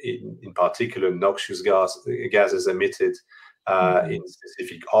in particular noxious gases emitted in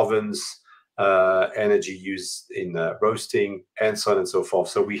specific ovens, energy used in roasting, and so on and so forth.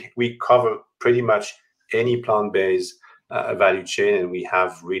 So we cover pretty much any plant-based value chain, and we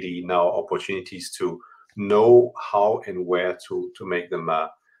have really now opportunities to know how and where to make them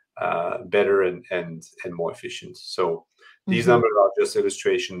better and more efficient. So these numbers are just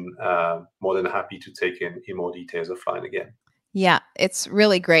illustration. More than happy to take in more details offline again. Yeah, it's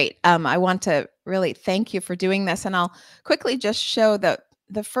really great. I want to really thank you for doing this, and I'll quickly just show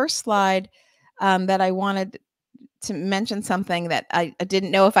the first slide that I wanted to mention something that I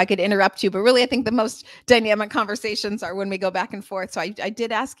didn't know if I could interrupt you, but really I think the most dynamic conversations are when we go back and forth. So I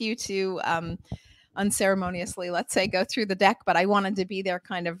did ask you to unceremoniously, let's say, go through the deck, but I wanted to be there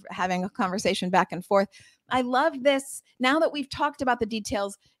kind of having a conversation back and forth. I love this. Now that we've talked about the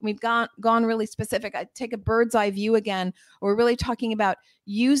details, and we've gone really specific, I take a bird's eye view again. We're really talking about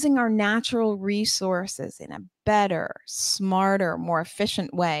using our natural resources in a better, smarter, more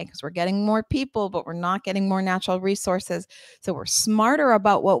efficient way, because we're getting more people, but we're not getting more natural resources. So we're smarter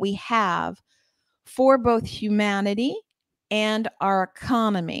about what we have for both humanity and our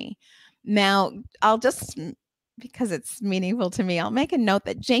economy. Now, I'll just, because it's meaningful to me, I'll make a note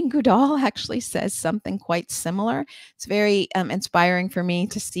that Jane Goodall actually says something quite similar. It's very inspiring for me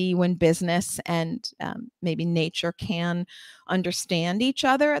to see when business and maybe nature can understand each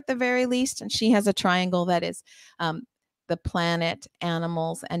other at the very least. And she has a triangle that is the planet,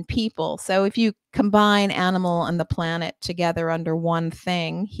 animals, and people. So if you combine animal and the planet together under one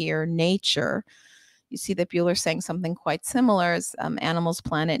thing here, nature, you see that Buhler's saying something quite similar as animals,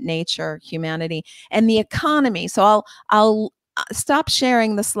 planet, nature, humanity, and the economy. So I'll stop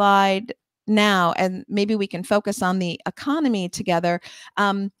sharing the slide now, and maybe we can focus on the economy together.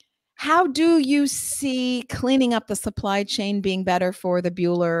 How do you see cleaning up the supply chain being better for the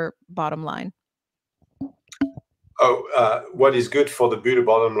Buhler bottom line? What is good for the Buhler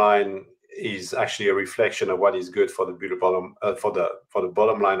bottom line is actually a reflection of what is good for the Buhler bottom for the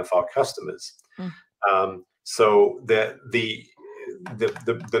bottom line of our customers. So the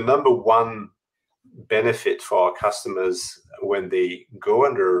number one benefit for our customers when they go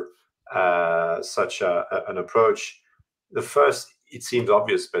under such an approach, the first, it seems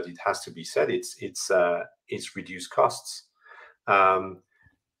obvious, but it has to be said, it's reduced costs.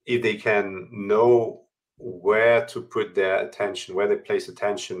 If they can know where to put their attention, where they place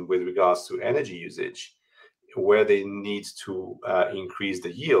attention with regards to energy usage, where they need to increase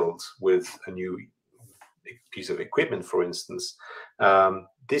the yield with a new piece of equipment, for instance,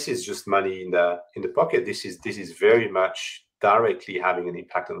 this is just money in the pocket. This is very much directly having an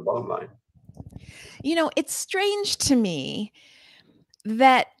impact on the bottom line. You know, it's strange to me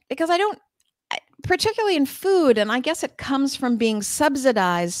that, because I don't, particularly in food, and I guess it comes from being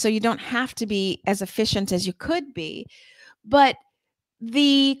subsidized, so you don't have to be as efficient as you could be, but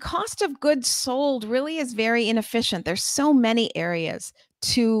the cost of goods sold really is very inefficient. There's so many areas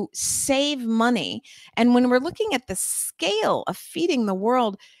to save money. And when we're looking at the scale of feeding the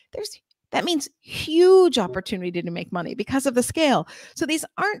world, that means huge opportunity to make money because of the scale. So these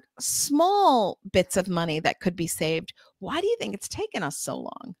aren't small bits of money that could be saved. Why do you think it's taken us so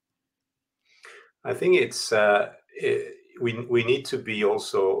long? I think we need to be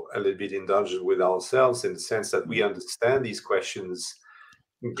also a little bit indulgent with ourselves, in the sense that we understand these questions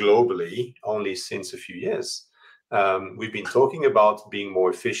globally only since a few years. We've been talking about being more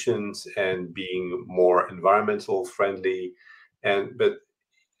efficient and being more environmental friendly, but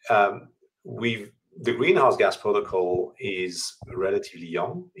the greenhouse gas protocol is relatively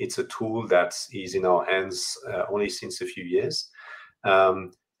young. It's a tool that is in our hands only since a few years,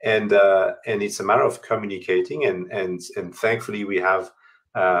 and it's a matter of communicating. And thankfully, we have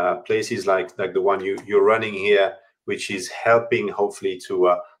places like the one you're running here, which is helping hopefully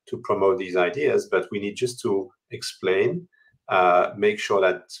to promote these ideas. But we need just to explain, make sure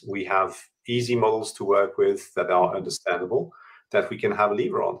that we have easy models to work with that are understandable, that we can have a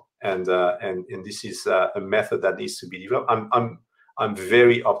lever on, and this is a method that needs to be developed. I'm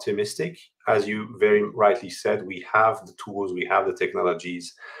very optimistic, as you very rightly said. We have the tools, we have the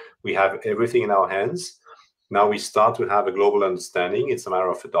technologies, we have everything in our hands. Now we start to have a global understanding. It's a matter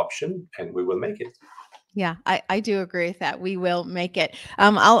of adoption, and we will make it. Yeah, I do agree with that. We will make it.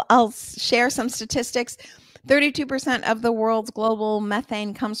 I'll share some statistics. 32% of the world's global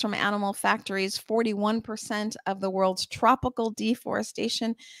methane comes from animal factories. 41% of the world's tropical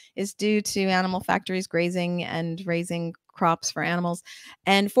deforestation is due to animal factories grazing and raising crops for animals.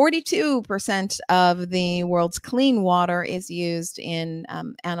 And 42% of the world's clean water is used in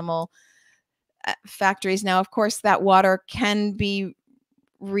animal factories. Now, of course, that water can be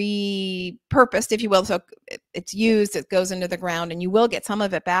repurposed, if you will. So it's used, it goes into the ground, and you will get some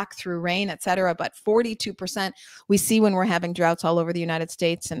of it back through rain, etc. But 42% we see when we're having droughts all over the United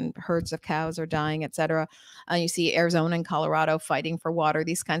States and herds of cows are dying, etc. You see Arizona and Colorado fighting for water,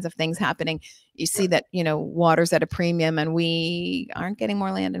 these kinds of things happening. You see that, water's at a premium and we aren't getting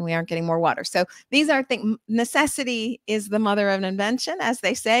more land and we aren't getting more water. So these are things. Necessity is the mother of invention, as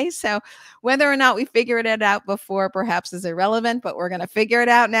they say. So whether or not we figured it out before perhaps is irrelevant, but we're going to figure it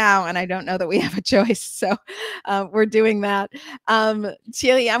out now. And I don't know that we have a choice. So we're doing that.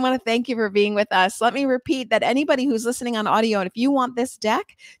 Thierry, I want to thank you for being with us. Let me repeat that anybody who's listening on audio, and if you want this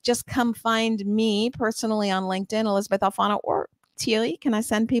deck, just come find me personally on LinkedIn, Elysabeth Alfano, or Thierry, can I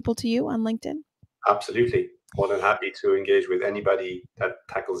send people to you on LinkedIn? Absolutely. More than happy to engage with anybody that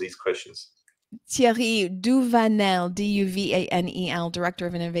tackles these questions. Thierry Duvanel, Duvanel, Director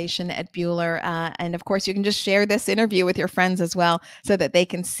of Innovation at Buhler. And of course, you can just share this interview with your friends as well so that they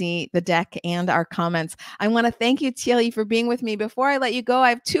can see the deck and our comments. I want to thank you, Thierry, for being with me. Before I let you go, I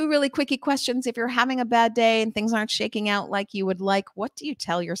have two really quickie questions. If you're having a bad day and things aren't shaking out like you would like, what do you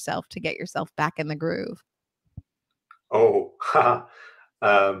tell yourself to get yourself back in the groove? Oh,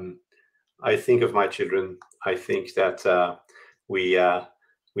 I think of my children. I think that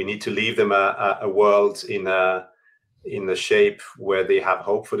we need to leave them a world in the shape where they have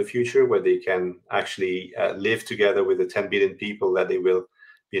hope for the future, where they can actually live together with the 10 billion people that they will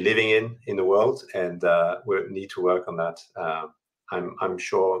be living in the world, and we need to work on that. I'm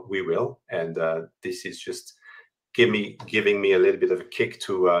sure we will, and this is just giving me a little bit of a kick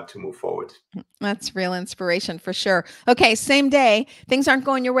to move forward. That's real inspiration for sure. Okay, same day, things aren't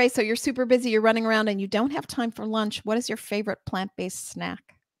going your way, so you're super busy, you're running around, and you don't have time for lunch. What is your favorite plant-based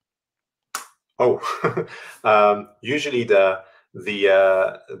snack? Oh, usually the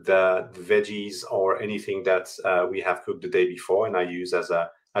veggies or anything that we have cooked the day before, and I use as a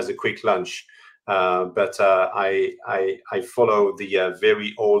quick lunch. But I follow the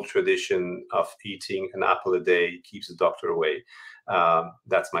very old tradition of eating an apple a day keeps the doctor away.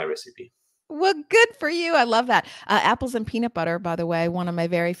 That's my recipe. Well, good for you. I love that. Apples and peanut butter, by the way, one of my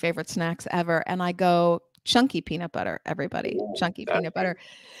very favorite snacks ever. And I go chunky peanut butter, everybody. Ooh, chunky peanut butter.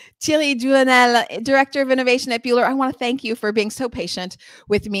 Thierry Duvanel, Director of Innovation at Buhler, I want to thank you for being so patient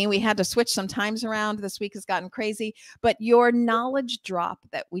with me. We had to switch some times around. This week has gotten crazy, but your knowledge drop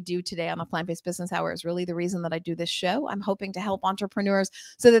that we do today on the Plant-Based Business Hour is really the reason that I do this show. I'm hoping to help entrepreneurs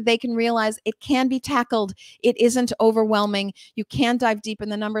so that they can realize it can be tackled. It isn't overwhelming. You can dive deep in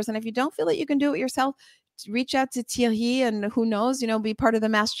the numbers. And if you don't feel that you can do it yourself, reach out to Thierry, and who knows, be part of the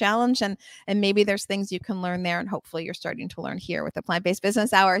Mass Challenge, and maybe there's things you can learn there, and hopefully you're starting to learn here with the Plant-Based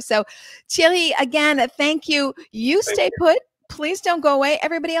Business Hour. So Thierry, again, thank you. You stay put. Please don't go away.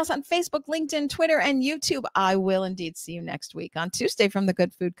 Everybody else on Facebook, LinkedIn, Twitter, and YouTube, I will indeed see you next week on Tuesday from the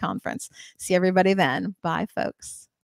Good Food Conference. See everybody then. Bye, folks.